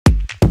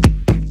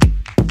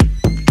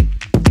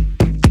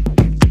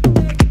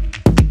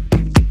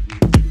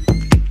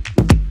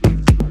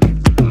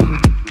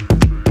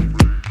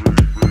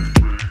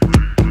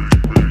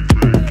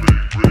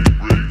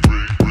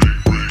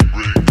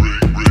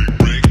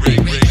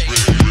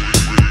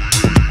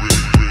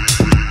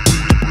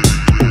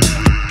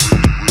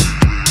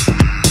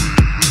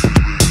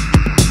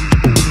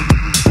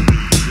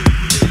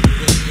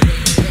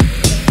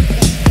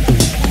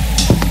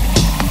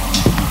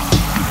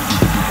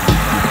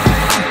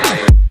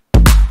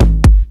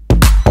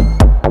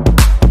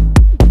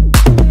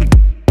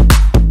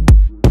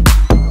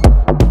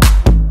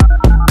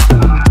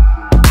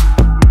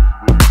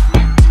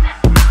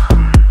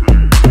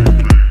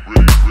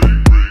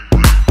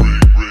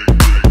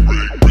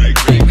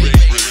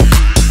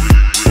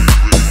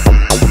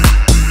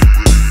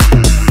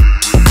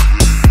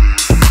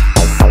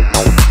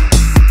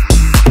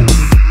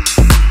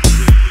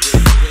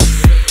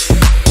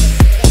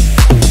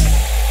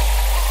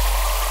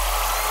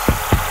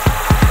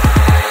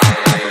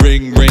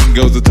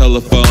ring goes the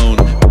telephone.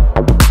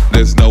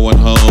 There's no one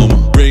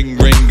home. Ring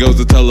ring goes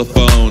the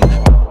telephone.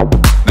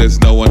 There's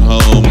no one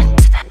home.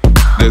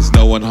 There's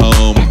no one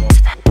home.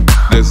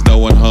 There's no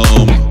one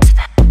home.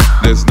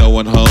 There's no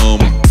one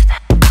home.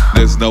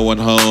 There's no one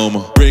home.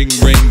 Ring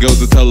ring goes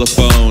the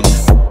telephone.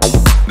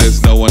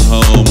 There's no one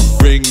home.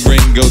 Ring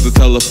ring goes the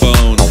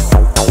telephone.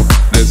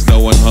 There's no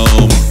one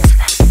home.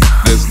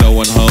 There's no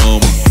one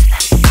home.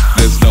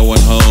 There's no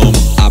one home.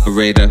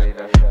 Operator,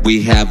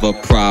 we have a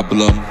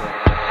problem.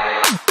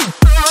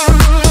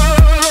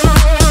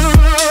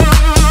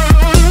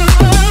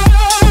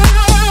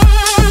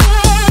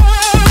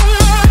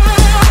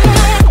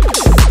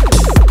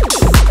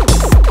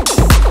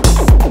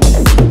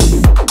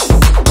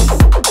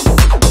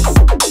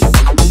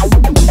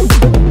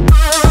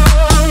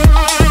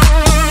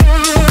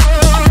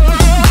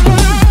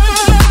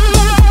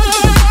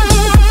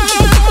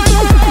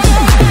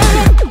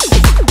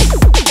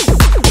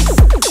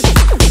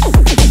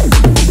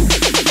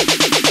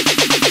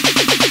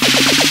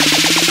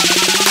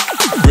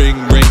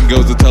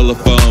 Goes the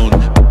telephone.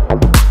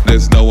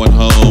 There's no one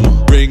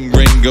home. Ring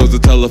ring goes the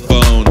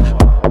telephone.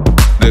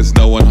 There's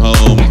no one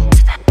home.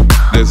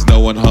 There's no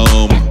one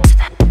home.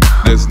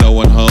 There's no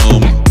one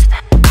home.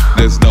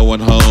 There's no one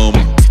home.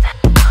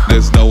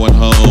 There's no one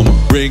home.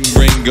 Ring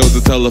ring goes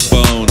the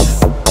telephone.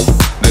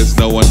 There's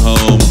no one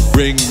home.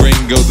 Ring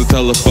ring goes the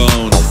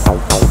telephone.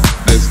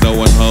 There's no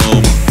one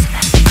home.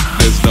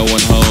 There's no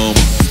one home.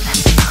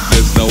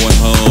 There's no one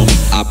home.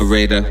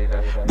 Operator,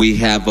 we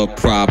have a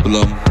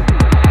problem.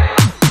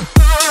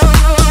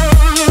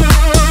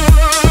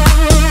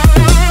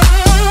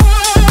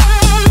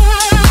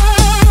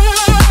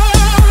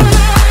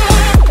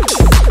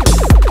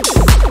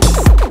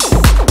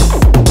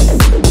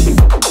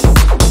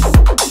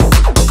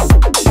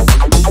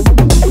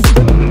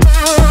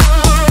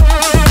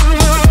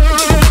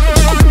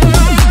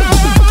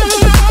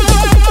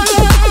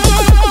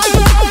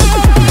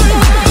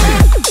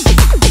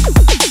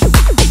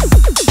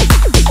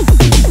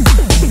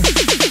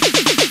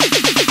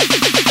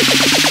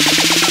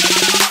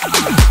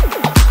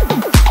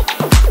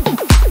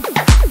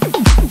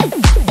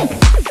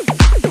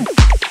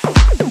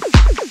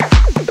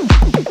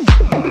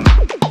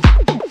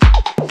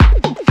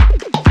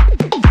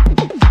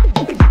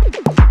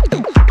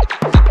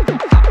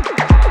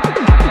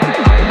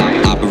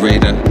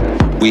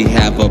 We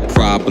have a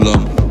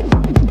problem.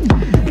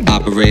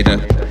 Operator,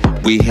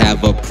 we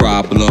have a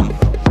problem.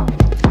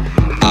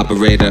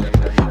 Operator,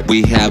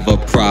 we have a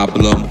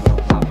problem.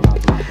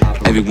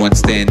 Everyone's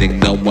standing,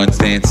 no one's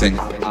dancing.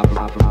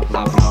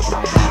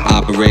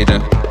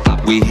 Operator,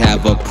 we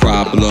have a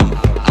problem.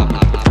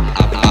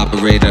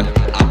 Operator,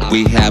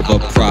 we have a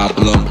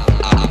problem.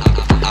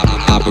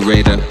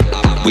 Operator,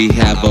 we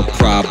have a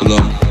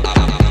problem.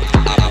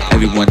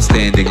 Everyone's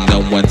standing, no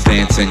one's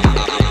dancing.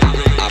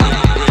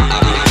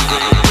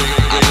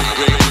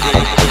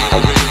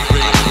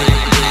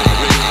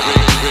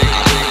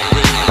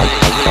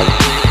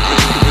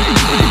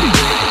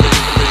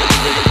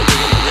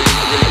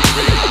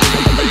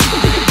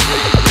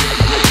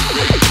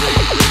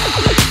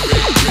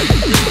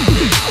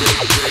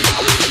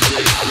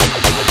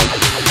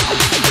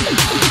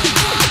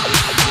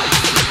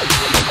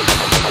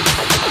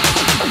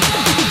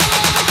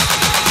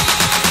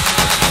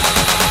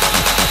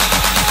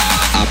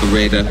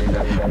 Operator,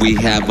 we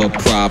have a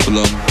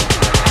problem.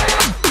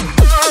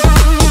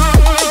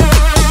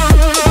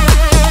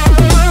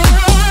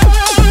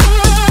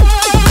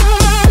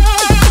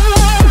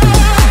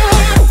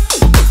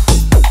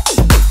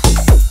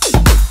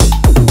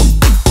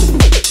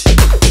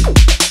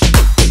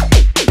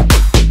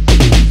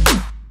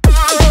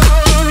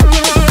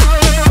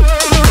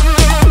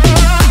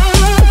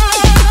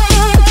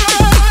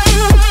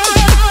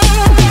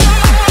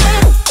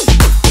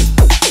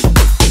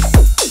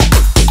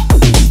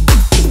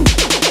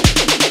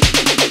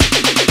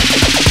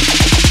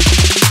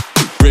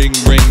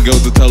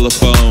 Goes the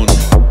telephone.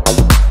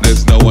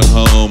 There's no one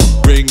home.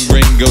 Ring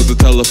ring goes the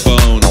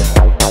telephone.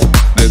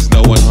 There's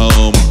no one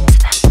home.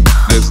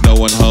 There's no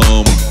one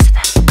home.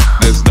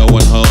 There's no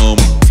one home.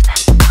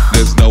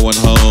 There's no one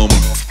home.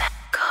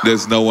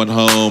 There's no one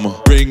home.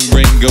 Ring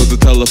ring goes the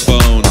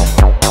telephone.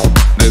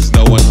 There's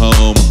no one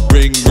home.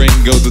 Ring ring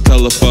goes the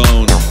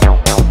telephone.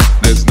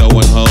 There's no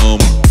one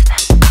home.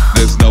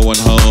 There's no one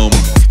home.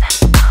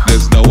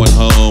 There's no one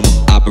home.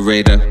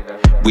 Operator,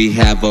 we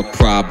have a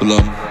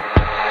problem.